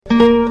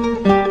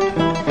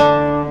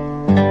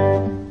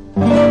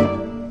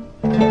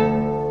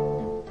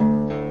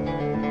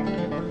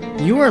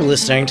are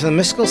listening to the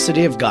Mystical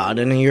City of God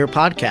in a Year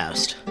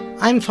podcast.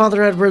 I'm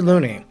Father Edward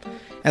Looney,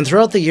 and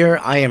throughout the year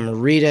I am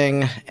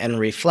reading and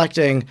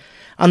reflecting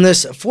on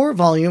this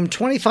 4-volume,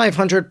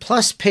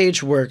 2,500-plus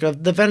page work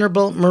of the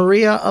Venerable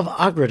Maria of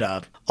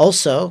Agreda.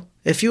 Also,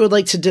 if you would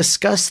like to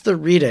discuss the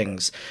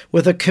readings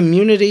with a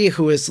community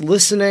who is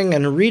listening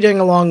and reading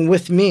along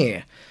with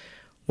me,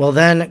 well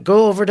then,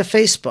 go over to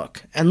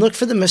Facebook and look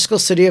for the Mystical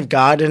City of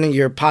God in a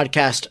Year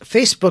podcast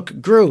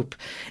Facebook group,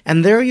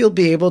 and there you'll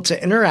be able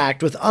to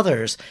interact with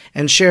others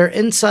and share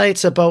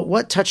insights about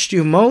what touched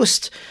you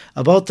most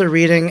about the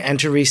reading and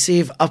to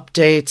receive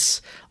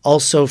updates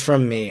also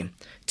from me.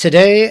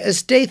 Today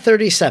is day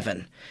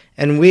 37,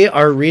 and we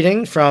are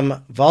reading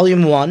from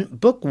Volume 1,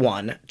 Book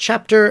 1,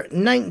 Chapter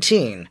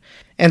 19,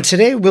 and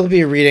today we'll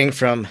be reading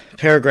from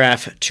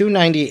paragraph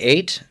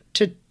 298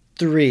 to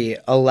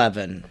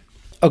 311.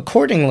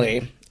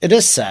 Accordingly, it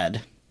is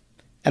said,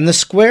 "And the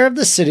square of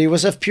the city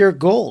was of pure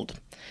gold,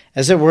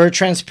 as it were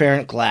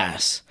transparent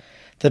glass.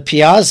 The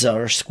piazza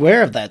or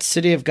square of that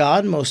city of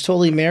God, Most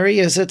Holy Mary,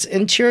 is its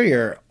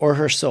interior or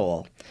her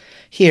soul.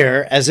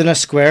 Here, as in a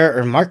square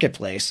or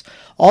marketplace,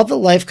 all the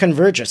life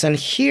converges, and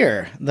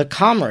here the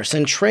commerce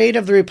and trade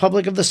of the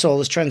Republic of the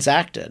Soul is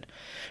transacted,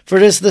 for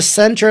it is the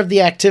center of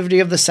the activity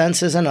of the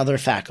senses and other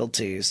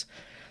faculties.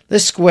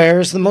 This square,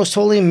 as the Most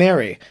Holy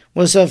Mary,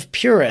 was of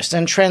purest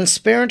and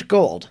transparent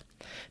gold,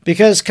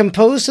 because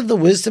composed of the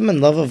wisdom and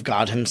love of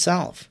God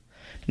himself.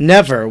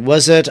 Never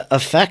was it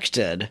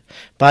affected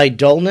by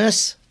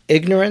dullness,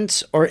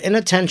 ignorance, or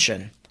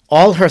inattention.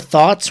 All her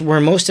thoughts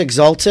were most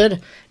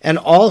exalted, and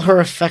all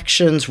her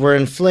affections were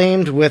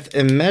inflamed with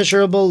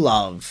immeasurable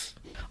love.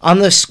 On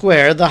this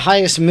square, the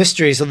highest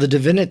mysteries of the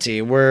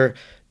divinity were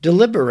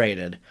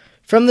deliberated.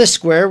 From this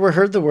square were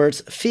heard the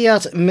words,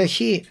 Fiat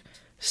mihi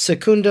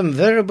secundum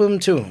verbum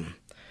tuum,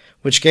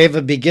 which gave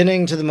a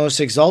beginning to the most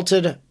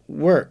exalted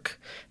work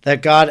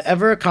that God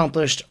ever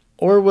accomplished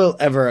or will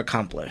ever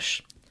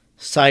accomplish.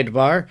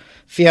 Sidebar,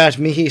 Fiat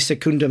mihi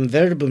secundum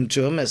verbum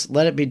tuum is,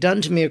 let it be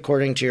done to me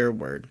according to your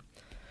word.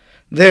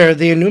 There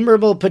the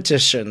innumerable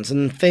petitions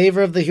in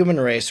favor of the human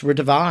race were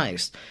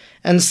devised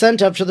and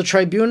sent up to the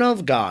tribunal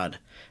of God.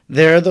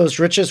 There those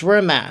riches were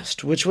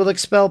amassed, which will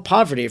expel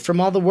poverty from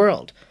all the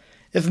world,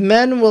 if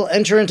men will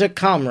enter into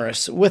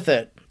commerce with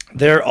it.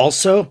 There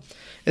also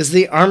is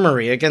the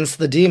armory against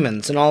the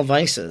demons and all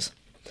vices.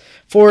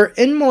 For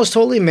in Most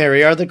Holy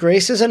Mary are the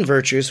graces and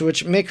virtues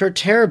which make her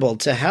terrible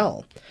to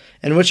hell,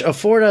 and which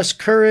afford us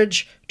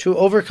courage to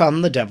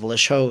overcome the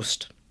devilish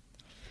host."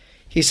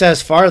 He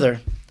says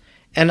farther,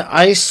 "And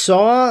I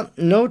saw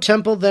no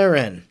temple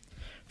therein,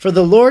 for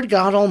the Lord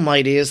God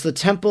Almighty is the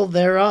temple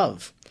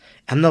thereof,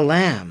 and the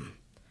Lamb.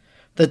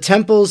 The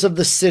temples of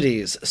the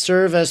cities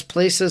serve as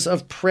places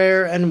of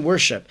prayer and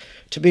worship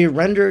to be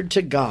rendered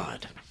to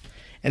God.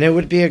 And it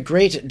would be a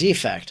great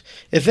defect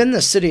if in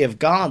the city of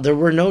God there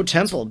were no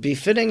temple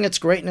befitting its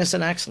greatness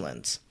and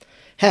excellence.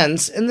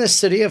 Hence, in this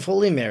city of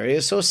Holy Mary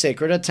is so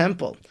sacred a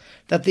temple,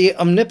 that the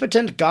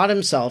omnipotent God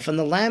himself and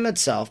the Lamb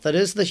itself, that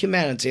is the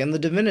humanity and the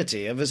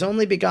divinity of his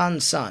only begotten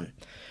Son,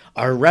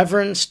 are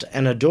reverenced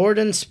and adored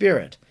in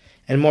spirit,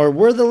 and more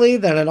worthily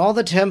than in all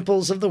the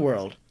temples of the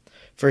world,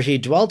 for he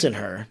dwelt in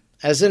her,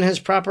 as in his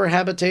proper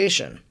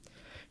habitation.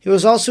 He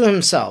was also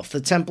himself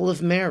the temple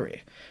of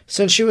Mary,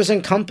 since she was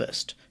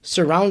encompassed,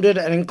 surrounded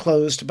and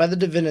enclosed by the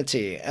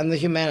divinity and the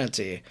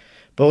humanity,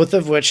 both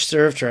of which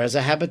served her as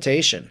a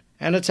habitation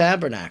and a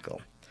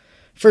tabernacle.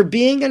 For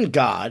being in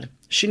God,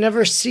 she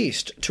never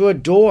ceased to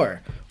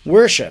adore,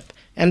 worship,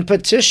 and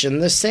petition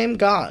this same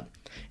God,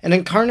 an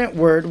incarnate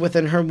Word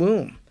within her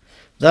womb,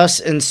 thus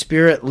in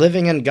spirit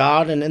living in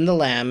God and in the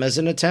Lamb as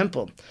in a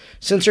temple,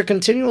 since her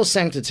continual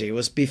sanctity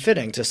was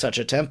befitting to such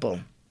a temple.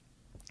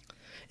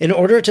 In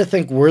order to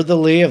think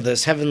worthily of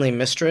this heavenly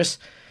mistress,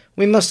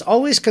 we must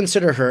always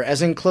consider her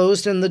as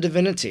enclosed in the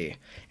divinity,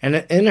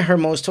 and in her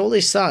most holy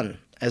Son,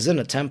 as in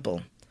a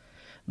temple.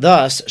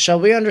 Thus shall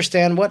we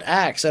understand what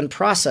acts and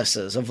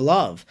processes of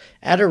love,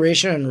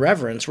 adoration, and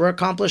reverence were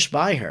accomplished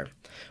by her,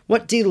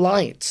 what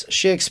delights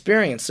she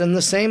experienced in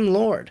the same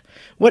Lord,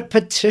 what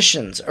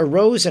petitions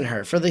arose in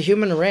her for the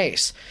human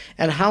race,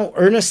 and how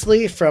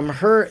earnestly from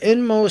her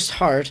inmost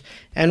heart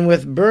and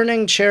with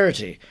burning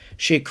charity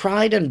she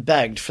cried and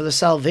begged for the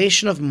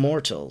salvation of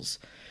mortals,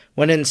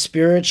 when in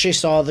spirit she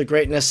saw the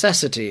great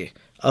necessity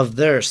of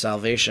their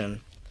salvation.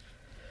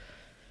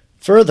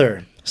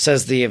 Further,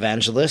 says the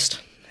evangelist,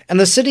 "And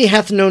the city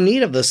hath no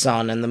need of the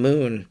sun and the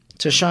moon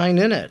to shine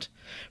in it,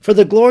 for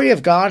the glory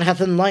of God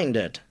hath enlightened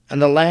it,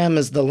 and the Lamb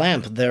is the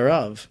lamp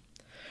thereof.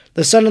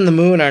 The sun and the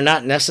moon are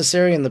not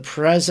necessary in the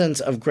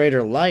presence of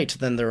greater light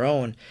than their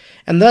own,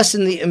 and thus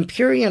in the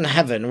empyrean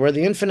heaven, where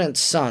the infinite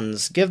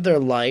suns give their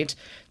light,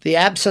 the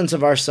absence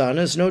of our sun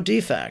is no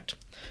defect,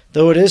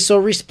 though it is so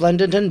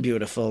resplendent and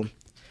beautiful.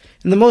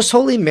 In the Most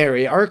Holy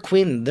Mary, our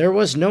Queen, there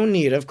was no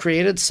need of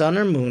created sun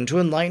or moon to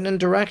enlighten and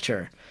direct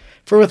her,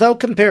 for without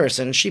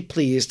comparison she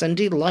pleased and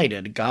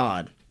delighted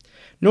God.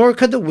 Nor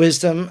could the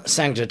wisdom,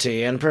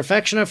 sanctity, and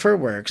perfection of her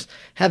works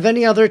have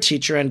any other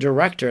teacher and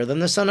director than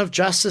the Sun of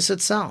Justice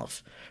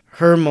itself,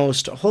 her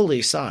most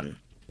holy Son.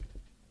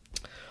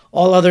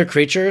 All other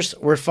creatures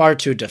were far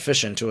too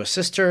deficient to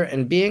assist her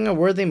in being a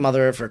worthy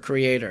mother of her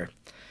Creator.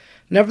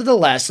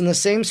 Nevertheless, in the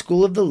same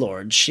school of the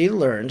Lord, she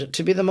learned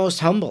to be the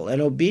most humble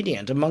and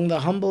obedient among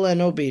the humble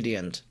and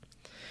obedient.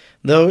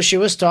 Though she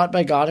was taught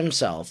by God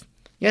himself,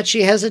 yet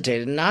she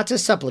hesitated not to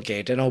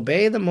supplicate and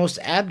obey the most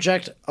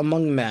abject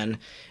among men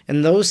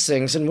in those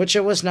things in which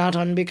it was not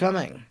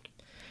unbecoming.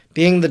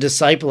 Being the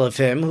disciple of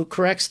him who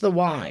corrects the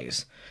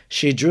wise,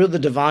 she drew the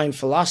divine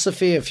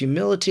philosophy of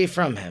humility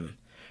from him,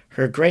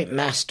 her great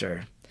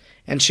master,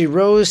 and she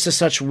rose to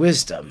such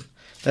wisdom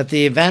that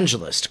the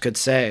evangelist could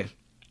say,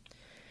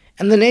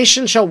 "And the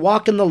nation shall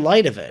walk in the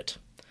light of it."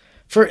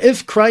 For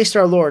if Christ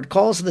our Lord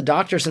calls the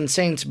doctors and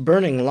saints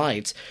burning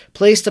lights,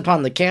 placed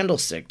upon the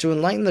candlestick to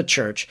enlighten the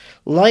church,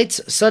 lights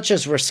such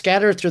as were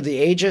scattered through the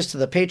ages to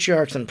the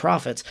patriarchs and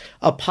prophets,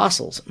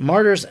 apostles,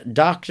 martyrs,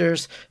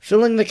 doctors,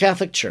 filling the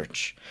Catholic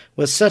Church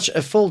with such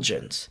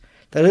effulgence,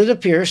 that it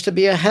appears to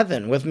be a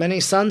heaven with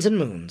many suns and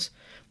moons,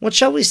 what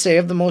shall we say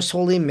of the most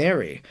holy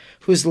Mary,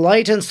 whose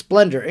light and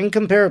splendor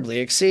incomparably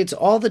exceeds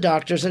all the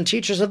doctors and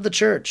teachers of the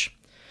Church,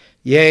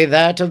 yea,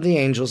 that of the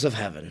angels of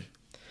heaven?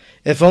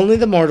 If only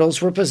the mortals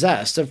were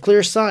possessed of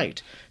clear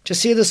sight to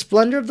see the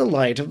splendor of the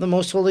light of the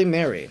most holy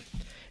Mary,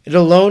 it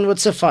alone would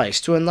suffice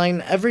to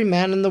enlighten every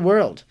man in the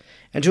world,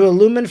 and to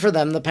illumine for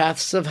them the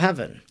paths of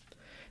heaven.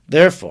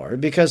 Therefore,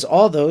 because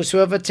all those who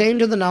have attained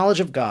to the knowledge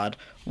of God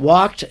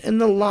walked in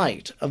the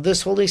light of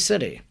this holy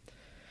city,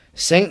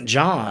 St.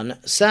 John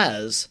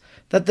says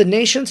that the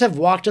nations have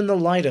walked in the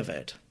light of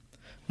it.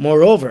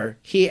 Moreover,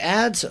 he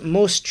adds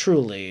most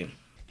truly,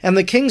 "And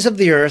the kings of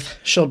the earth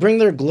shall bring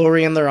their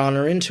glory and their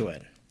honor into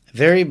it."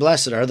 Very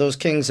blessed are those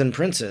kings and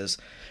princes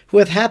who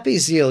with happy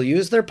zeal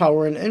use their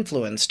power and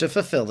influence to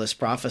fulfill this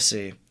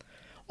prophecy.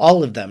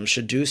 All of them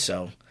should do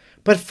so.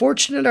 But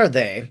fortunate are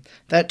they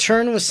that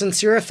turn with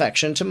sincere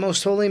affection to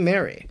Most Holy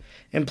Mary,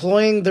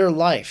 employing their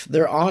life,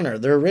 their honor,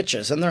 their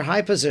riches, and their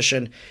high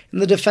position in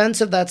the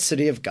defense of that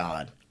city of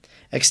God,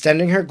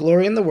 extending her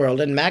glory in the world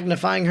and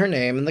magnifying her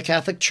name in the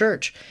Catholic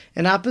Church,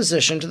 in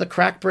opposition to the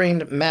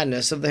crack-brained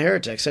madness of the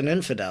heretics and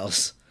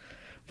infidels.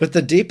 With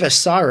the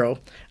deepest sorrow,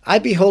 I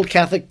behold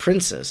Catholic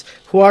princes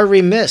who are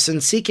remiss in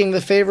seeking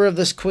the favor of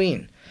this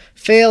queen,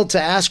 failed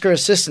to ask her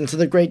assistance in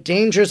the great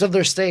dangers of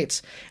their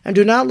states, and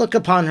do not look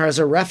upon her as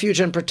a refuge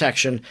and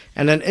protection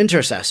and an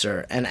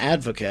intercessor and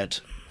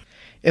advocate.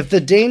 If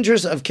the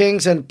dangers of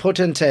kings and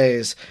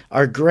potentates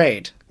are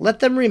great,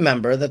 let them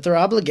remember that their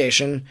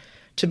obligation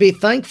to be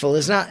thankful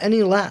is not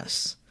any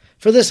less.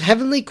 For this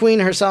heavenly queen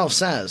herself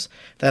says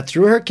that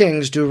through her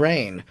kings do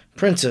reign,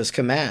 princes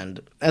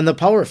command, and the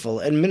powerful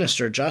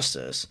administer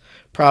justice.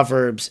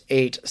 Proverbs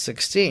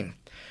 8:16.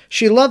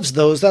 She loves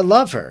those that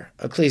love her.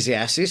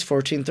 Ecclesiastes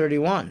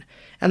 14:31.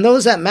 And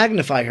those that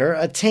magnify her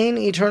attain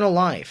eternal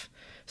life,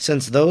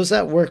 since those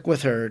that work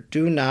with her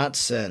do not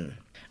sin.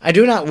 I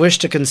do not wish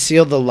to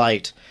conceal the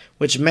light,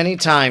 which many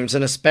times,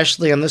 and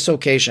especially on this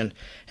occasion,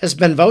 has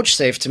been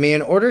vouchsafed to me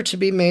in order to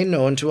be made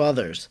known to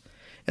others.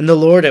 In the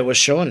Lord it was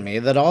shown me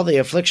that all the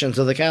afflictions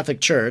of the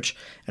Catholic Church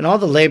and all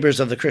the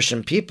labors of the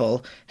Christian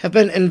people have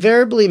been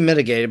invariably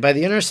mitigated by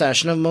the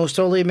intercession of Most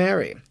Holy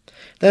Mary.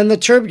 Then the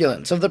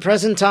turbulence of the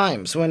present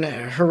times, when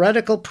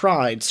heretical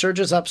pride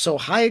surges up so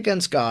high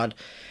against God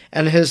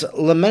and his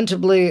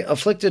lamentably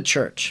afflicted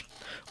Church,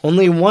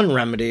 only one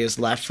remedy is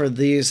left for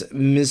these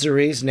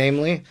miseries,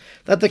 namely,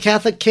 that the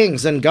Catholic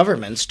kings and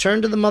governments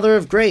turn to the Mother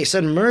of Grace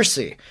and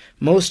Mercy,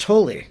 Most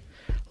Holy.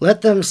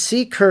 Let them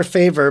seek her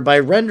favor by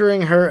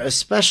rendering her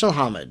especial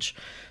homage,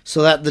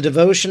 so that the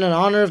devotion and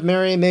honor of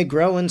Mary may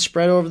grow and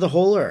spread over the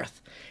whole earth,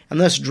 and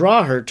thus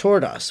draw her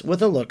toward us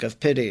with a look of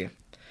pity.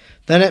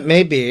 Then it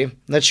may be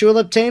that she will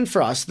obtain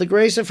for us the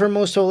grace of her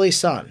most holy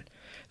Son,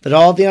 that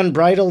all the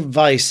unbridled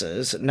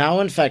vices now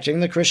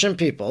infecting the Christian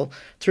people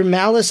through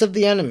malice of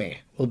the enemy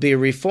will be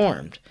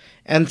reformed,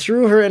 and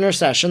through her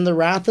intercession the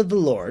wrath of the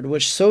Lord,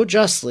 which so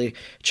justly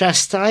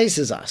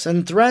chastises us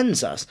and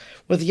threatens us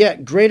with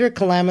yet greater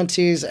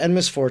calamities and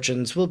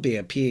misfortunes, will be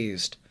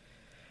appeased.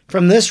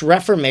 From this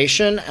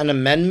reformation and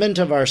amendment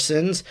of our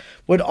sins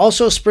would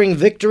also spring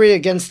victory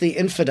against the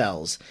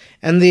infidels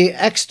and the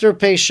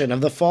extirpation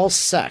of the false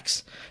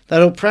sects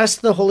that oppress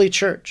the Holy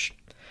Church.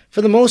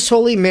 For the Most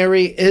Holy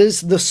Mary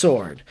is the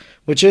sword,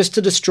 which is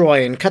to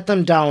destroy and cut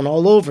them down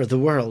all over the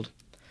world.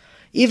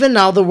 Even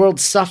now the world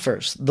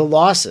suffers the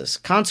losses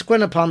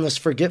consequent upon this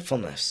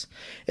forgetfulness.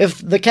 If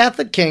the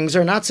Catholic kings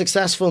are not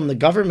successful in the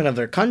government of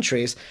their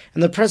countries,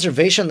 in the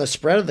preservation and the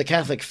spread of the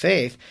Catholic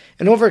faith,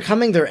 in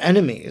overcoming their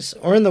enemies,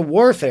 or in the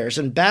warfares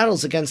and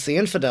battles against the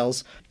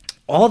infidels,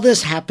 all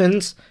this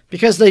happens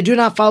because they do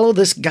not follow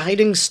this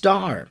guiding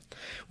star,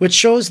 which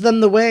shows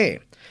them the way,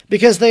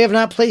 because they have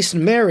not placed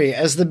Mary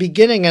as the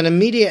beginning and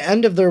immediate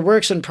end of their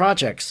works and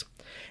projects,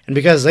 and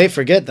because they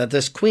forget that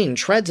this queen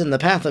treads in the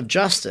path of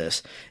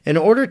justice in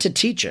order to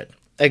teach it,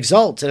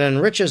 exalts and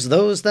enriches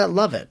those that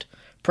love it.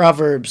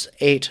 Proverbs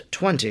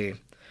 8:20.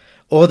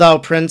 O thou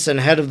prince and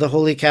head of the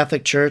Holy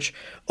Catholic Church,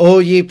 O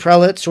ye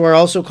prelates who are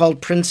also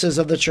called princes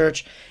of the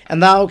Church,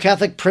 and thou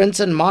Catholic prince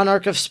and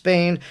monarch of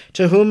Spain,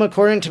 to whom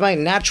according to my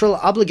natural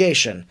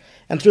obligation,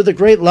 and through the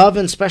great love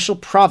and special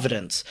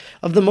providence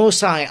of the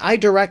Most High, I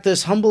direct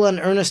this humble and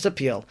earnest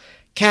appeal,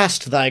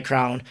 cast thy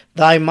crown,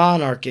 thy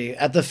monarchy,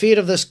 at the feet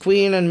of this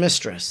Queen and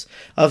Mistress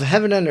of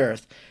heaven and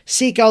earth.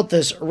 Seek out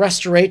this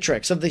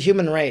restoratrix of the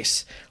human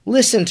race.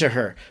 Listen to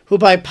her, who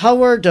by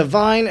power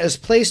divine is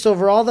placed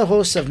over all the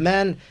hosts of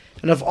men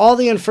and of all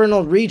the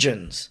infernal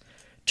regions.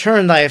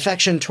 Turn thy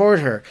affection toward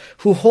her,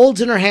 who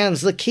holds in her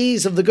hands the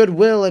keys of the good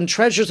will and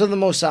treasures of the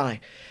Most High.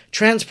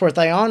 Transport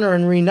thy honor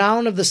and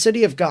renown of the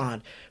city of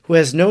God, who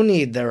has no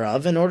need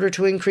thereof in order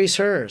to increase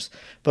hers,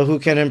 but who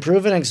can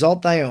improve and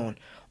exalt thy own.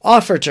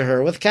 Offer to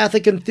her with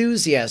Catholic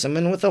enthusiasm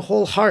and with a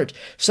whole heart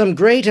some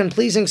great and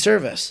pleasing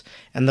service,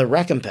 and the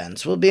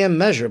recompense will be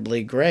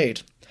immeasurably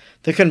great.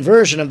 The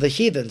conversion of the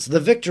heathens, the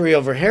victory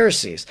over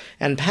heresies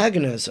and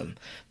paganism,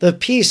 the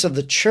peace of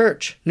the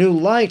Church, new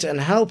light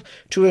and help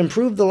to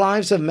improve the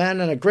lives of men,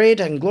 and a great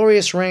and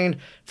glorious reign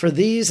for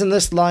these in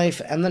this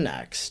life and the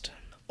next.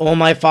 O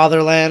my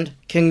fatherland,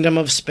 kingdom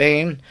of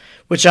Spain,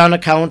 which on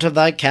account of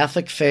thy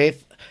Catholic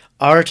faith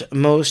art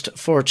most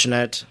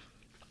fortunate,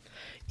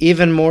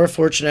 even more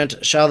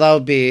fortunate shalt thou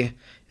be,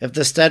 if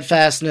the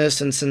steadfastness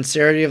and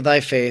sincerity of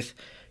thy faith,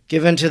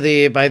 given to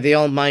thee by the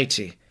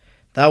Almighty,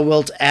 thou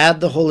wilt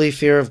add the holy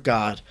fear of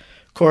God,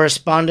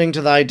 corresponding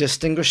to thy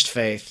distinguished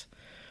faith,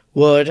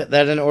 would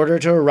that in order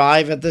to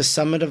arrive at this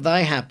summit of thy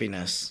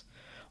happiness,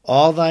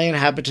 all thy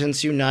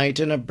inhabitants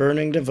unite in a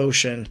burning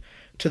devotion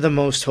to the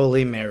most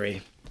holy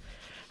Mary.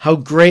 How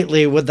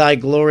greatly would thy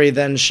glory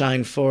then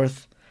shine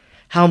forth!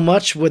 How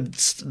much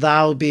wouldst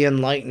thou be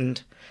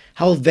enlightened!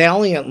 How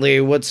valiantly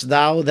wouldst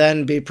thou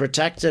then be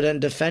protected and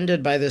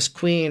defended by this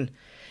queen,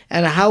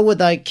 and how would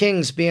thy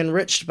kings be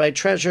enriched by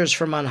treasures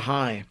from on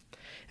high!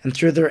 And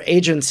through their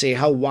agency,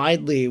 how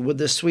widely would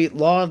the sweet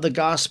law of the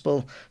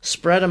gospel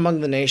spread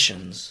among the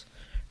nations!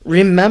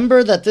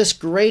 Remember that this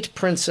great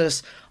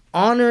princess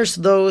honors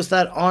those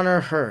that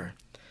honor her,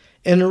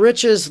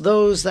 enriches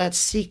those that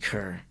seek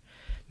her,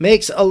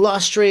 makes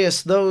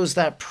illustrious those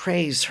that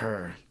praise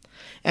her,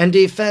 and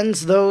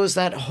defends those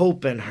that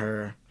hope in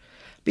her.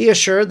 Be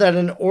assured that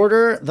in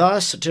order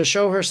thus to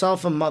show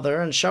herself a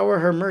mother and shower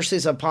her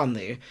mercies upon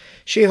thee,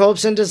 she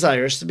hopes and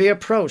desires to be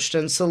approached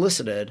and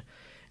solicited.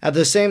 At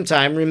the same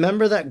time,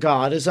 remember that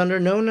God is under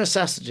no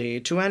necessity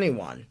to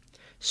anyone,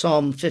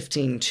 Psalm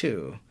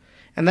 15:2,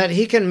 and that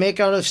he can make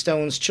out of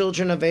stones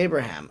children of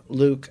Abraham,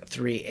 Luke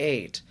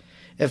 3:8.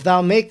 If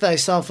thou make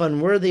thyself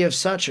unworthy of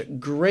such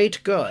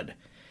great good,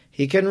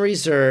 he can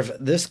reserve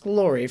this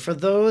glory for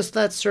those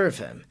that serve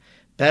him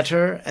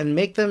better and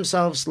make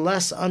themselves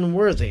less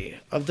unworthy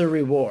of the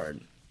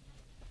reward.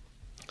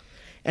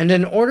 And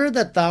in order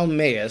that thou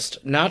mayest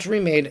not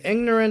remain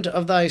ignorant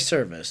of thy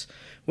service,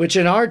 which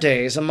in our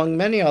days, among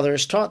many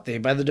others taught thee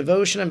by the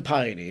devotion and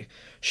piety,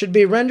 should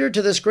be rendered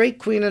to this great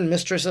Queen and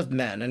Mistress of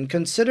men, and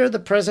consider the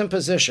present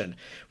position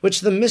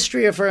which the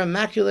mystery of her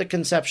Immaculate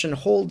Conception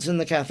holds in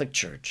the Catholic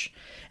Church,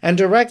 and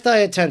direct thy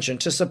attention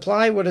to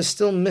supply what is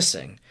still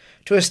missing,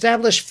 to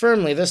establish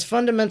firmly this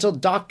fundamental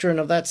doctrine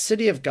of that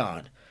city of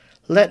God,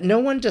 let no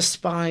one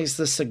despise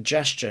the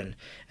suggestion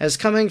as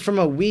coming from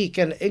a weak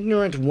and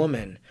ignorant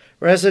woman,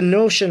 or as a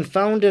notion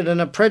founded in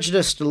a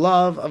prejudiced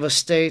love of a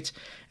state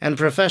and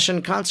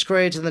profession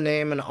consecrated to the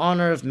name and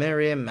honor of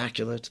Mary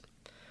Immaculate.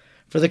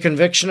 For the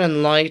conviction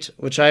and light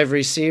which I have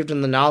received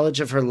in the knowledge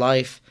of her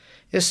life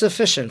is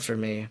sufficient for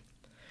me,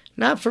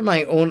 not for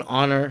my own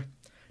honor,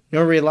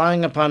 nor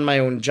relying upon my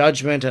own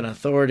judgment and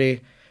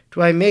authority,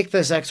 do I make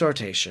this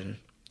exhortation.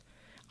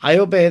 I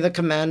obey the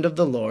command of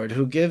the Lord,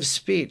 who gives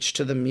speech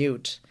to the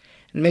mute,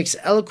 and makes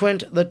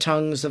eloquent the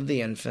tongues of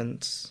the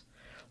infants.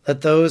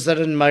 Let those that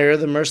admire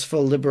the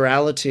merciful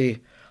liberality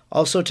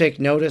also take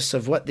notice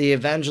of what the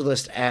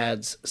evangelist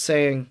adds,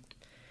 saying,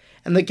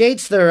 And the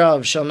gates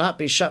thereof shall not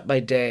be shut by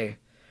day,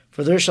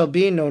 for there shall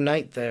be no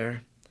night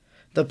there.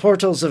 The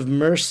portals of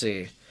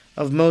mercy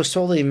of most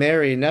holy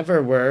Mary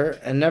never were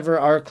and never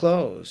are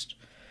closed,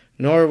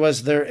 nor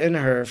was there in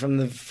her from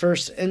the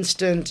first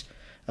instant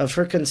of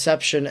her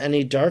conception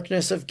any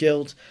darkness of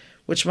guilt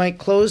which might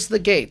close the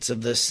gates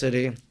of this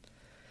city.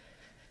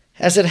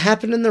 As it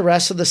happened in the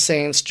rest of the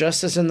saints,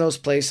 just as in those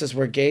places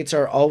where gates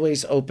are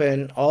always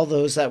open, all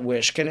those that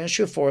wish can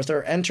issue forth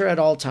or enter at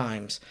all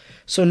times,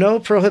 so no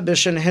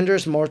prohibition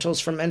hinders mortals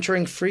from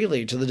entering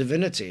freely to the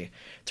divinity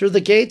through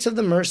the gates of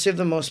the mercy of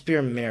the most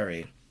pure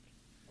Mary.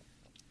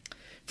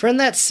 For in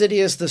that city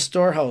is the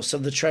storehouse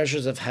of the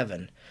treasures of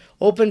heaven,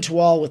 open to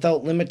all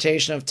without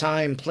limitation of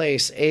time,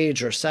 place,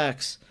 age, or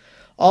sex.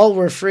 All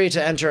were free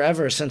to enter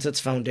ever since its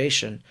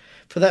foundation.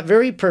 For that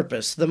very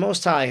purpose, the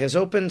Most High has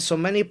opened so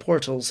many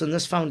portals in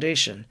this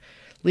foundation,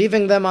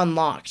 leaving them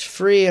unlocked,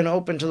 free and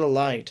open to the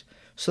light,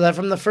 so that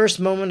from the first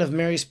moment of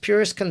Mary's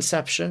purest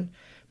conception,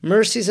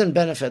 mercies and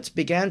benefits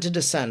began to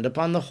descend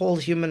upon the whole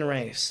human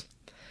race.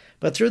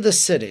 But through the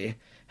city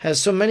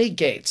has so many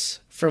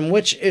gates, from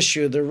which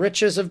issue the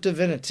riches of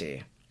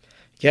divinity.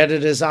 Yet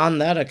it is on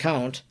that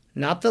account,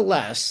 not the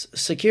less,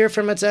 secure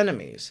from its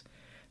enemies.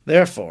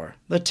 Therefore,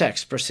 the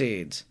text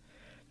proceeds,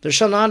 There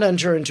shall not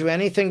enter into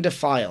anything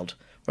defiled,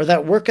 or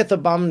that worketh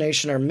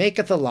abomination or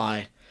maketh a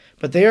lie,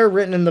 but they are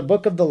written in the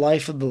book of the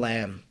life of the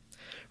Lamb.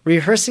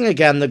 Rehearsing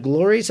again the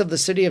glories of the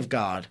city of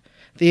God,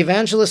 the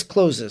evangelist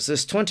closes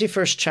this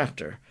 21st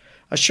chapter,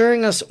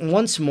 assuring us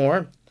once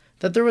more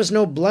that there was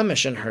no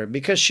blemish in her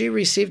because she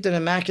received an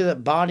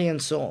immaculate body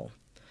and soul.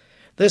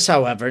 This,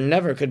 however,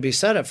 never could be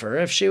said of her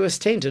if she was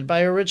tainted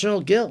by original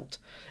guilt,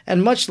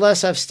 and much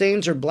less have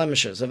stains or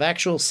blemishes of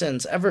actual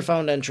sins ever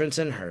found entrance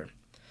in her.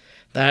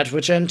 That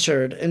which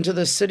entered into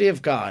the city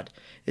of God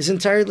is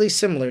entirely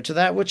similar to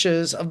that which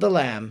is of the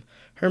Lamb.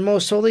 Her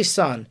most holy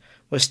Son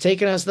was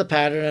taken as the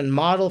pattern and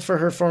model for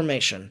her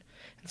formation,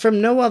 and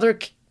from no other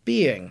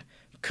being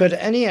could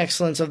any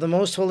excellence of the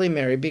most holy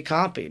Mary be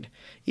copied,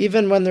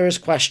 even when there is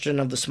question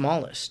of the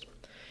smallest,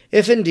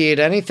 if indeed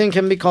anything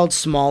can be called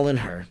small in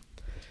her.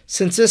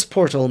 Since this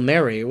portal,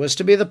 Mary, was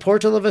to be the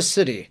portal of a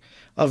city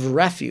of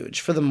refuge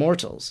for the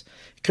mortals,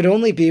 it could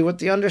only be with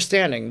the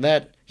understanding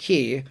that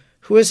he,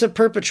 who is a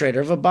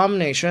perpetrator of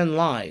abomination and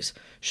lies,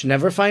 should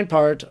never find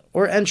part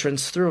or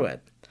entrance through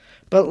it.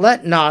 But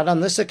let not, on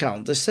this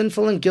account, the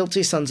sinful and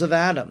guilty sons of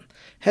Adam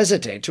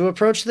hesitate to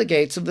approach the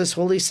gates of this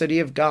holy city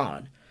of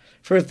God.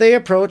 For if they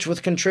approach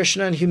with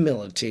contrition and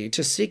humility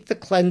to seek the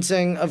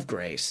cleansing of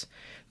grace,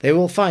 they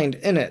will find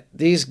in it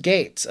these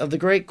gates of the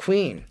great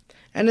Queen,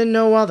 and in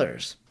no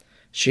others.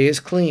 She is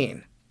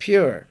clean,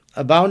 pure,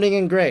 abounding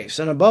in grace,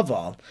 and above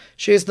all,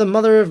 she is the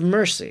mother of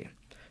mercy.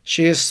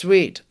 She is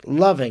sweet,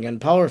 loving, and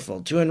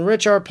powerful to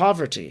enrich our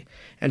poverty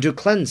and to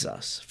cleanse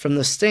us from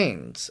the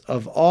stains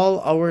of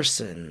all our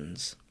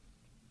sins.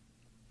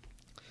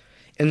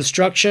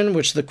 Instruction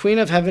which the Queen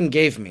of Heaven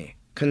gave me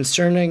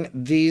concerning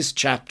these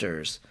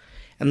chapters,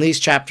 and these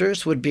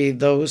chapters would be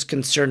those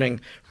concerning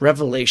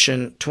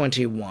Revelation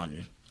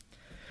 21.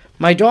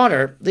 My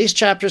daughter, these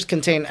chapters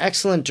contain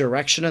excellent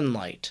direction and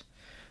light,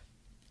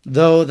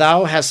 though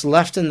thou hast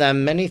left in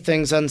them many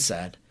things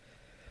unsaid.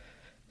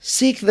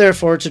 Seek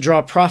therefore to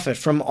draw profit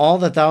from all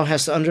that thou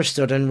hast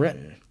understood and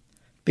written,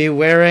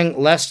 bewaring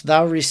lest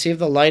thou receive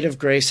the light of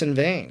grace in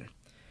vain.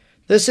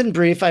 This in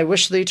brief I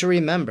wish thee to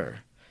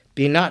remember.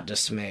 Be not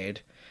dismayed,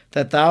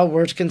 that thou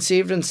wert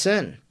conceived in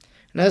sin,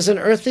 and as an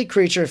earthly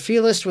creature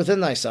feelest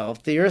within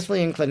thyself the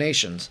earthly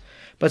inclinations,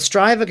 but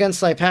strive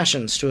against thy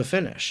passions to a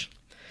finish.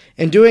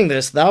 In doing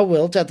this thou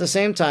wilt at the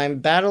same time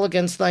battle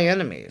against thy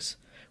enemies.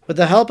 With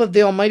the help of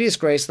the Almighty's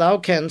grace thou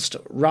canst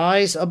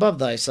rise above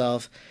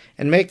thyself,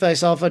 and make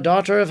thyself a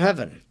daughter of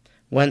heaven,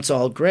 whence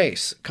all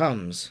grace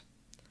comes.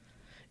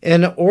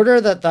 In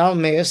order that thou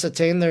mayest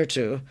attain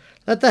thereto,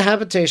 let the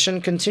habitation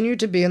continue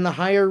to be in the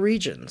higher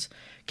regions,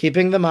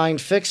 keeping the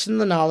mind fixed in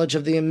the knowledge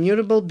of the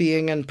immutable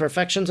being and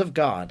perfections of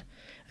God,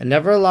 and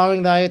never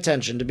allowing thy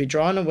attention to be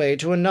drawn away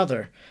to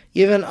another,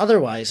 even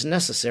otherwise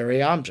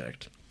necessary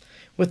object.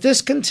 With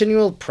this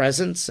continual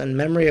presence and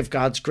memory of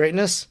God's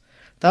greatness,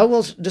 thou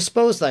wilt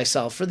dispose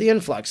thyself for the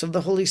influx of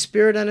the Holy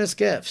Spirit and his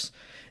gifts,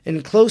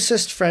 in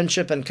closest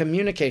friendship and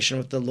communication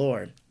with the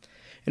Lord,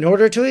 in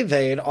order to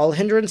evade all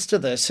hindrance to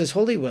this, his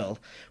holy will,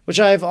 which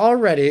I have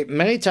already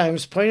many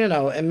times pointed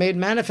out and made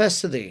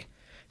manifest to thee.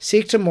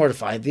 Seek to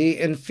mortify the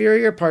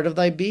inferior part of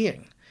thy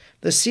being,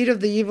 the seat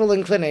of the evil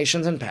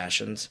inclinations and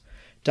passions.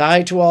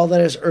 Die to all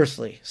that is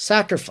earthly,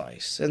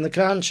 sacrifice, in the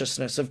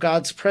consciousness of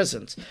God's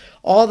presence,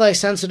 all thy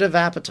sensitive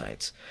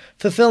appetites.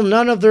 Fulfill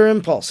none of their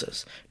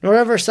impulses, nor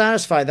ever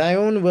satisfy thy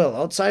own will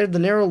outside of the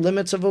narrow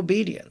limits of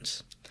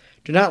obedience.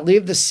 Do not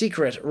leave the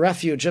secret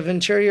refuge of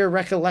interior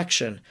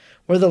recollection,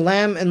 where the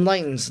Lamb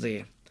enlightens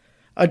thee.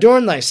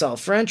 Adorn thyself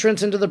for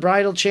entrance into the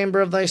bridal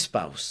chamber of thy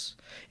spouse,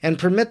 and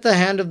permit the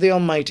hand of the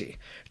Almighty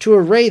to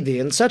array thee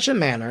in such a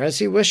manner as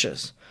he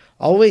wishes,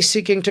 always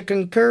seeking to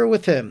concur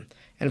with him,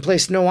 and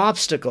place no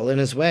obstacle in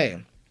his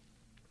way.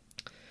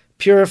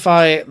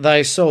 Purify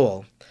thy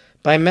soul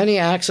by many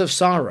acts of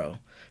sorrow,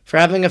 for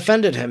having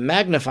offended him,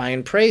 magnify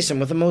and praise him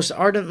with a most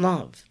ardent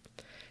love.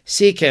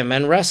 Seek him,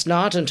 and rest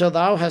not until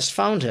thou hast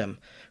found him,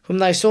 whom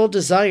thy soul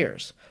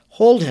desires.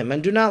 Hold him,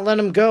 and do not let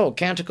him go.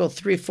 Canticle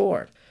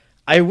 3:4.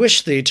 I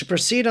wish thee to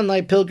proceed on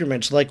thy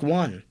pilgrimage like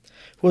one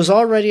who has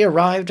already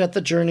arrived at the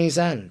journey's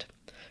end,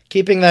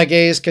 keeping thy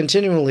gaze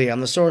continually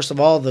on the source of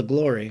all the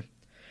glory.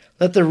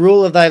 Let the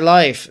rule of thy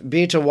life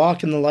be to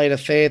walk in the light of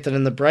faith and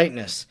in the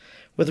brightness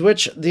with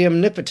which the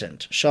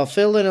Omnipotent shall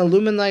fill and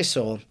illumine thy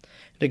soul,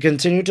 to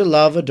continue to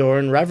love, adore,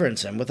 and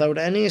reverence him without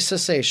any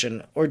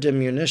cessation or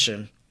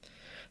diminution.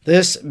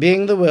 This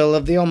being the will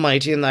of the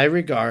Almighty in thy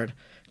regard,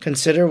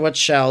 consider what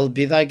shall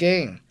be thy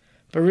gain,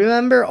 but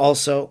remember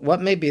also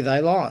what may be thy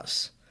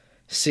loss.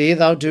 See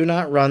thou do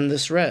not run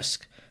this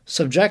risk.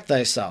 Subject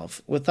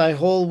thyself with thy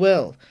whole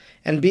will,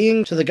 and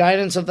being to the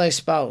guidance of thy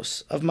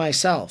spouse, of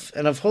myself,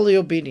 and of holy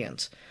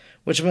obedience,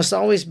 which must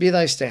always be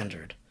thy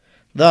standard.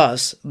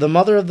 Thus the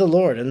mother of the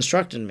Lord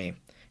instructed me,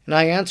 and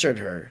I answered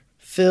her,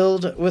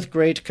 filled with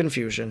great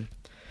confusion.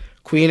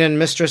 Queen and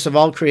mistress of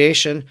all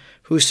creation,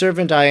 whose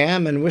servant I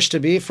am and wish to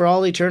be for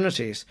all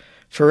eternities,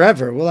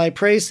 Forever will I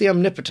praise the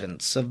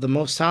omnipotence of the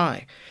Most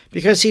High,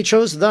 because he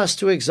chose thus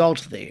to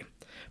exalt thee.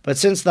 But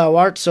since thou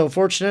art so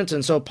fortunate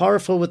and so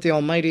powerful with the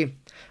Almighty,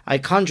 I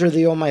conjure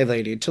thee, O my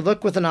Lady, to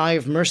look with an eye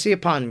of mercy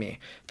upon me,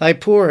 thy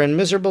poor and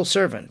miserable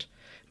servant.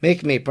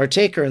 Make me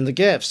partaker in the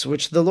gifts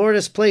which the Lord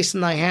has placed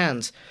in thy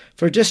hands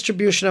for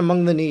distribution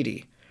among the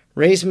needy.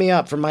 Raise me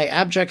up from my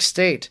abject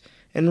state,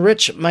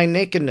 enrich my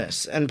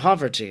nakedness and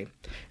poverty,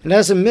 and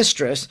as a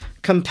mistress,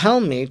 compel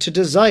me to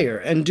desire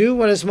and do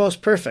what is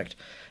most perfect,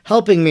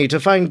 helping me to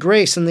find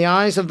grace in the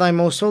eyes of thy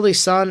most holy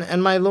Son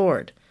and my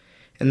Lord.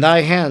 In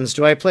thy hands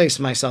do I place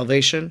my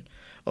salvation,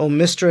 O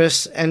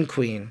mistress and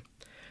queen.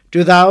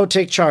 Do thou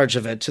take charge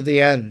of it to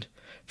the end,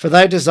 for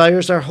thy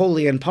desires are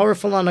holy and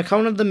powerful on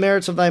account of the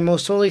merits of thy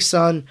most holy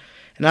Son,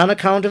 and on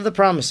account of the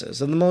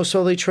promises of the most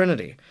holy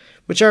Trinity,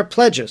 which are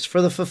pledges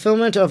for the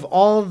fulfillment of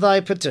all thy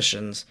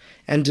petitions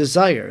and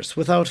desires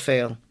without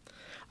fail.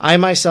 I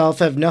myself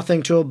have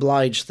nothing to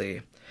oblige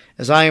thee,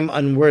 as I am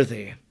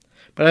unworthy,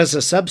 but as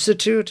a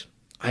substitute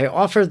I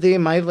offer thee,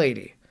 my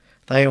Lady,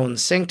 thy own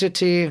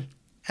sanctity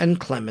and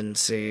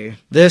clemency.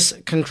 This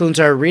concludes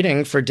our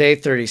reading for day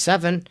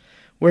 37,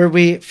 where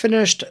we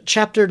finished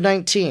chapter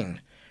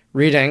 19,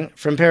 reading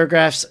from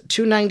paragraphs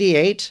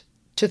 298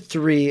 to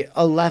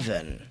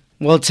 311.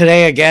 Well,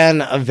 today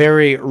again, a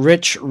very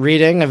rich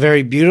reading, a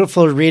very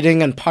beautiful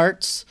reading in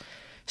parts,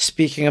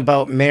 speaking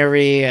about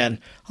Mary and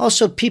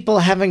also people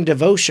having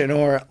devotion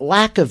or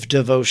lack of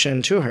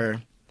devotion to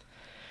her.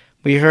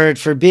 We heard,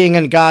 for being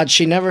in God,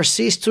 she never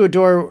ceased to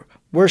adore,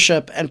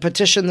 worship, and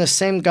petition the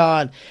same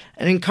God,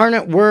 an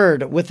incarnate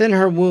Word within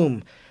her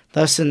womb,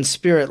 thus in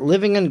spirit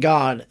living in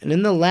God and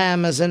in the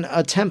Lamb as in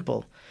a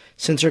temple,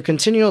 since her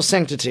continual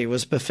sanctity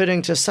was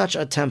befitting to such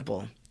a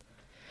temple.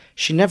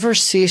 She never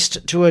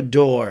ceased to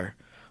adore,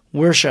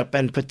 worship,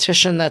 and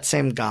petition that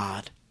same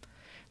God.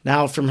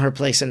 Now from her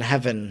place in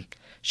heaven,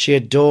 she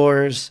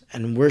adores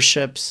and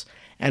worships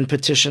and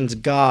petitions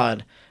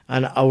God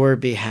on our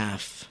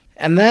behalf.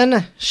 And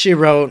then she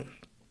wrote,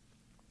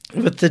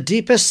 with the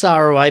deepest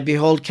sorrow I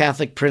behold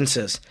Catholic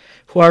princes,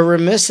 who are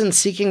remiss in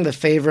seeking the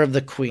favor of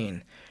the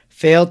Queen,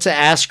 fail to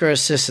ask her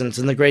assistance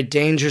in the great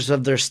dangers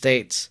of their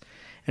states,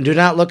 and do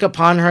not look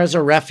upon her as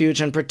a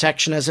refuge and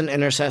protection, as an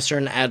intercessor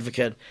and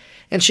advocate.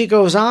 And she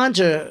goes on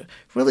to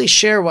really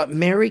share what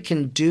Mary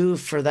can do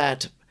for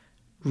that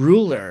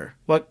ruler,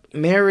 what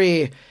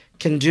Mary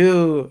can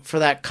do for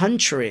that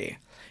country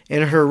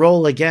in her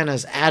role again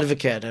as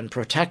advocate and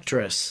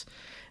protectress,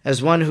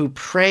 as one who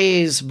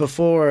prays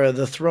before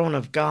the throne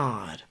of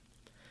God.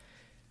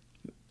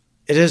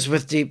 It is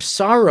with deep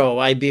sorrow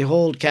I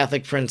behold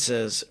Catholic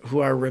princes who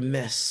are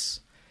remiss.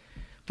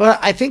 But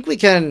I think we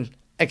can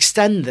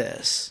extend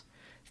this.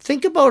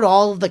 Think about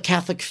all of the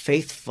Catholic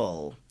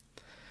faithful.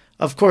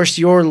 Of course,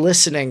 you're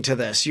listening to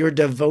this. You're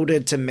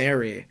devoted to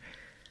Mary.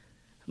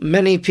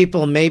 Many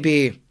people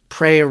maybe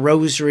pray a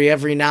rosary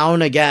every now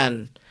and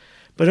again,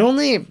 but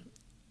only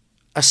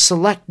a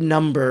select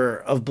number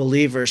of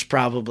believers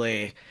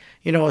probably,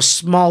 a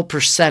small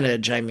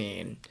percentage,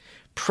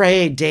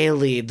 pray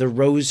daily the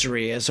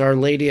rosary as Our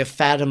Lady of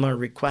Fatima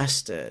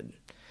requested.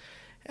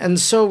 And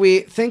so we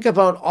think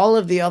about all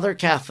of the other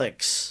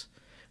Catholics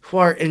who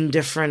are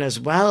indifferent as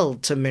well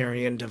to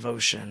Marian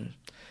devotion.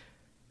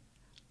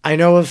 I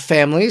know of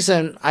families,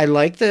 and I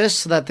like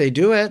this, that they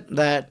do it,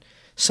 that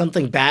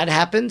something bad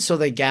happens, so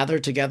they gather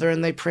together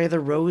and they pray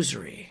the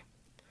rosary.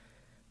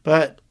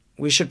 But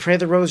we should pray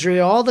the rosary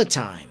all the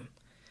time,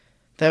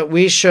 that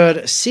we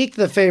should seek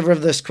the favor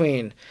of this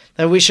Queen,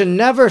 that we should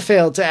never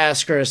fail to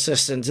ask her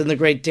assistance in the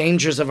great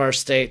dangers of our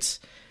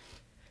states,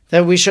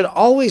 that we should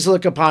always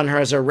look upon her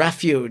as a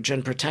refuge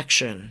and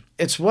protection.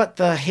 It's what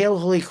the Hail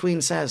Holy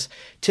Queen says,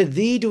 to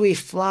thee do we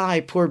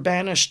fly, poor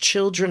banished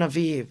children of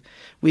Eve.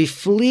 We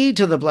flee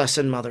to the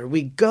Blessed Mother.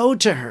 We go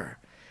to her,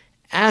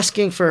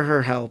 asking for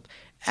her help,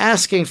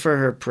 asking for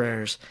her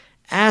prayers,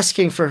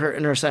 asking for her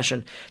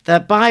intercession,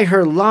 that by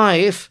her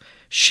life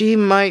she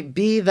might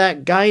be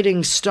that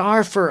guiding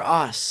star for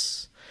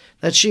us,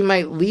 that she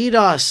might lead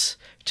us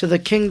to the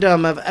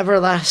kingdom of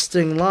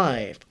everlasting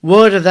life.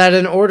 Would that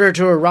in order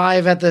to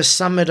arrive at the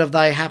summit of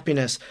thy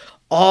happiness,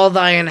 all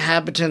thy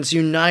inhabitants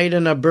unite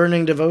in a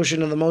burning devotion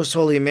to the Most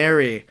Holy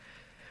Mary.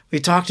 We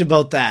talked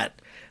about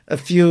that a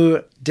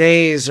few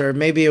days or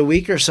maybe a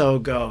week or so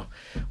ago,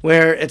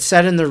 where it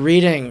said in the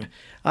reading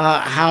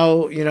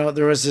how,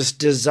 there was this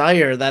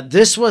desire that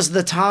this was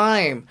the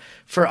time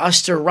for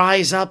us to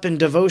rise up in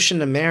devotion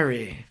to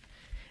Mary.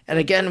 And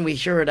again, we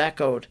hear it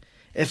echoed.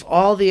 If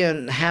all the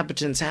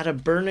inhabitants had a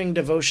burning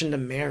devotion to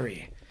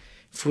Mary,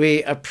 if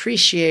we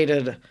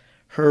appreciated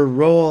her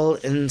role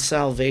in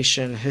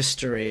salvation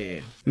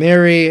history.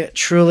 Mary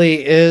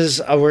truly is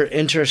our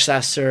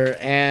intercessor,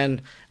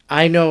 and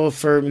I know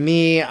for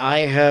me, I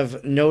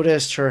have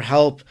noticed her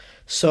help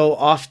so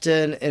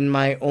often in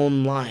my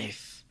own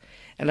life,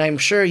 and I'm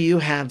sure you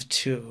have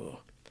too.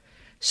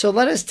 So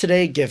let us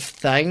today give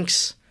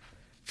thanks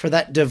for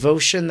that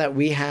devotion that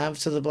we have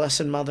to the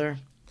Blessed Mother.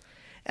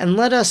 And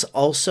let us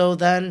also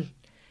then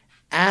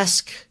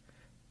ask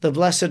the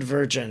Blessed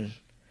Virgin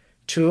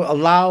to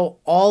allow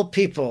all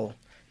people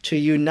to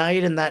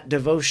unite in that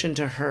devotion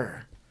to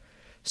her,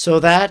 so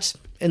that,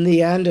 in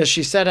the end, as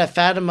she said at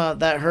Fatima,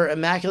 that her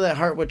Immaculate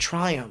Heart would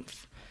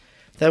triumph,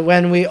 that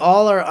when we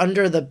all are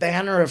under the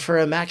banner of her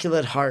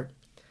Immaculate Heart,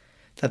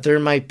 that there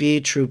might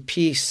be true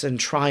peace and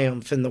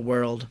triumph in the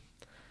world.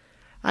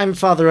 I'm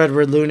Father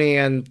Edward Looney,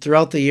 and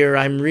throughout the year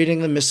I'm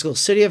reading the Mystical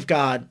City of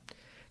God.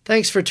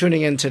 Thanks for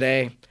tuning in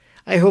today.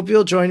 I hope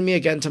you'll join me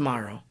again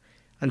tomorrow.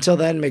 Until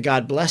then, may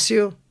God bless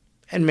you,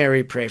 and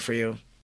Mary pray for you.